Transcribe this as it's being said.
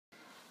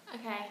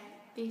Okay,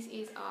 this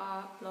is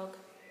our vlog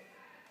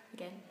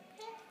again.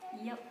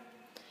 Yep.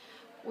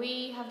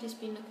 We have just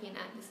been looking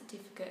at the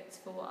certificates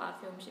for what our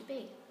film should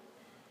be.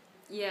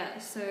 Yeah,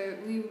 so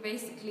we were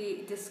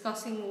basically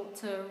discussing what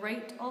to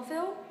rate our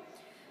film.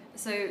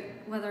 So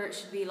whether it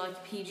should be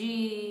like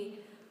PG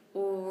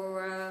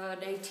or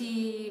an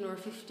 18 or a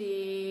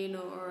 15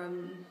 or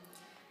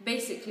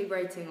basically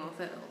rating our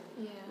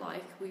film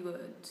like we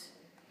would.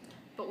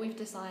 But we've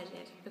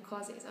decided,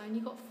 because it's only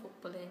got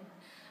football in,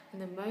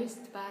 and the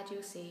most bad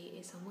you'll see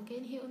is someone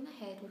getting hit on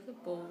the head with a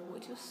ball,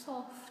 which was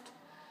soft,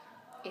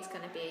 it's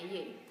going to be a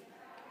U.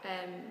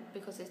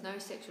 Because there's no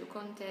sexual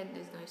content,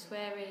 there's no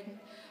swearing,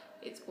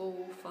 it's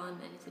all fun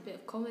and it's a bit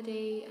of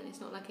comedy, and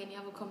it's not like any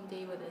other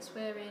comedy where there's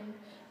swearing,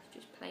 it's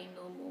just plain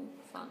normal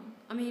fun.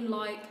 I mean,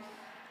 like,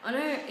 I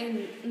know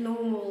in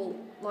normal,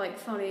 like,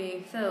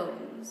 funny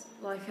films,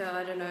 like,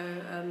 I don't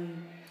know,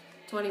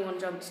 21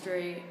 Jump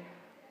Street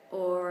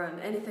or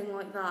anything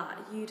like that,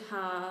 you'd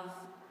have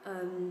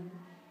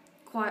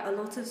quite a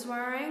lot of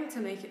swearing to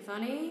make it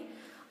funny.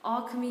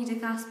 Our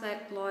comedic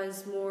aspect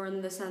lies more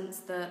in the sense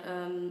that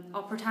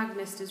our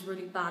protagonist is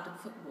really bad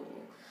at football.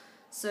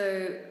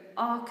 So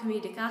our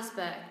comedic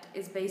aspect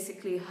is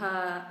basically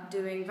her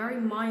doing very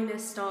minor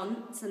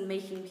stunts and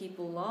making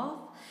people laugh.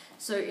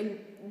 So in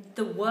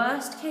the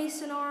worst case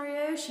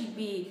scenario, she'd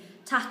be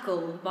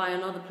tackled by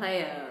another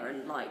player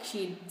and like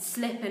she'd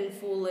slip and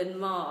fall in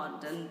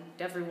mud and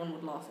everyone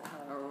would laugh at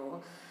her,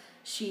 or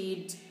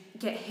she'd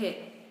get hit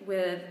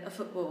with a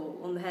football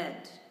on the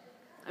head.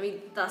 I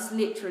mean, that's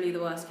literally the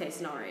worst case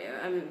scenario.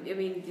 I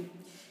mean,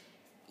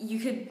 you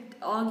could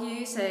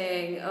argue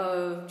saying,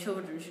 oh,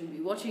 children shouldn't be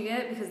watching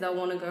it because they'll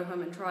want to go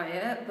home and try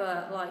it,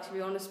 but like, to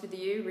be honest with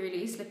you,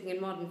 really, slipping in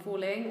mud and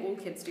falling, all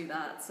kids do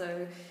that,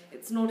 so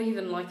it's not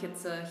even like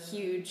it's a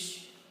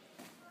huge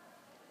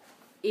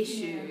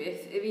issue.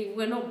 If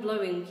we're not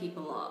blowing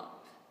people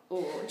up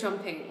or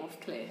jumping off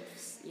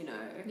cliffs, you know.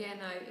 Yeah,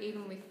 no,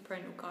 even with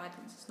parental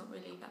guidance, it's not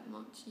really that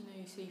much. You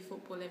know, you see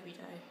football every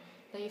day.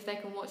 Like, if they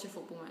can watch a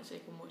football match, they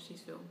can watch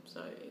this film,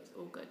 so it's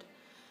all good.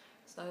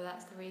 So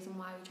that's the reason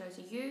why we chose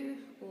a U,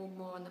 or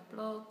more on the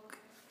blog.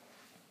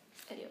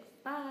 Adios.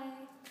 Bye.